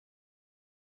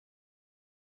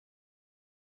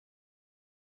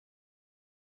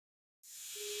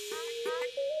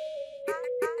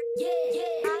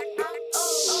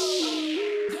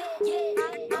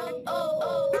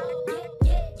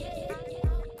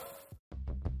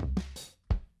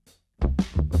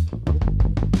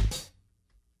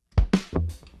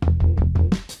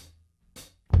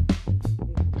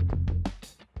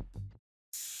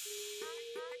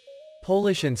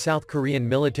Polish and South Korean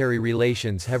military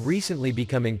relations have recently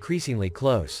become increasingly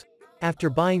close. After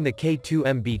buying the K2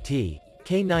 MBT,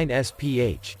 K9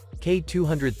 SPH,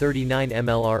 K239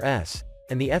 MLRS,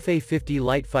 and the Fa-50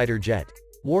 light fighter jet,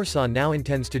 Warsaw now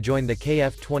intends to join the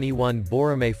KF-21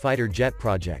 Boramae fighter jet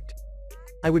project.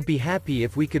 "I would be happy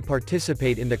if we could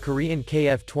participate in the Korean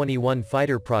KF-21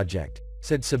 fighter project,"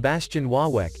 said Sebastian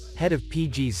Hwawek, head of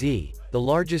PGZ, the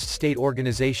largest state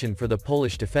organization for the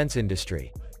Polish defense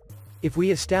industry. "If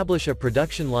we establish a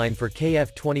production line for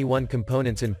KF-21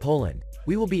 components in Poland,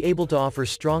 we will be able to offer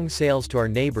strong sales to our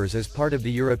neighbors as part of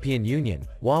the European Union,"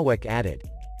 Hwawek added.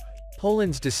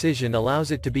 Poland's decision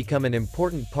allows it to become an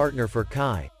important partner for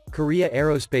Korea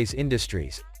Aerospace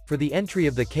Industries, for the entry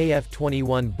of the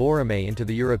KF-21 Boramae into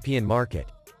the European market.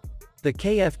 The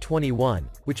KF-21,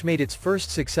 which made its first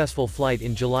successful flight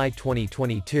in July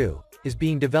 2022, is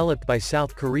being developed by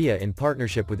South Korea in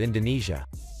partnership with Indonesia.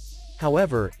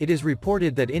 However, it is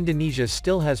reported that Indonesia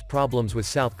still has problems with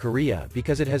South Korea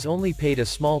because it has only paid a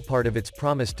small part of its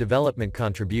promised development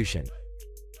contribution.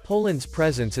 Poland's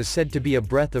presence is said to be a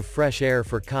breath of fresh air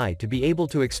for KAI to be able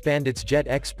to expand its jet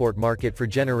export market for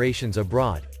generations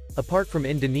abroad, apart from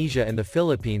Indonesia and the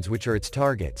Philippines, which are its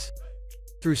targets.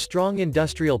 Through strong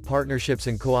industrial partnerships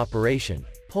and cooperation,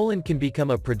 Poland can become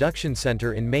a production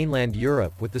center in mainland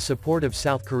Europe with the support of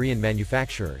South Korean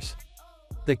manufacturers.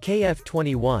 The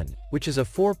KF-21, which is a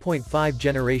 4.5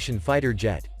 generation fighter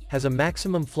jet, has a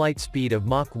maximum flight speed of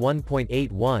Mach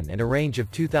 1.81 and a range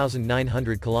of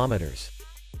 2,900 kilometers.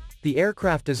 The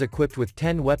aircraft is equipped with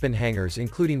 10 weapon hangars,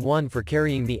 including one for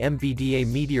carrying the MBDA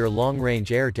Meteor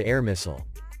long-range air-to-air missile.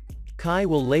 KAI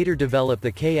will later develop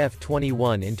the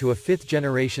KF-21 into a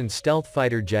fifth-generation stealth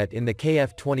fighter jet in the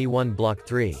KF-21 Block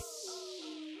 3.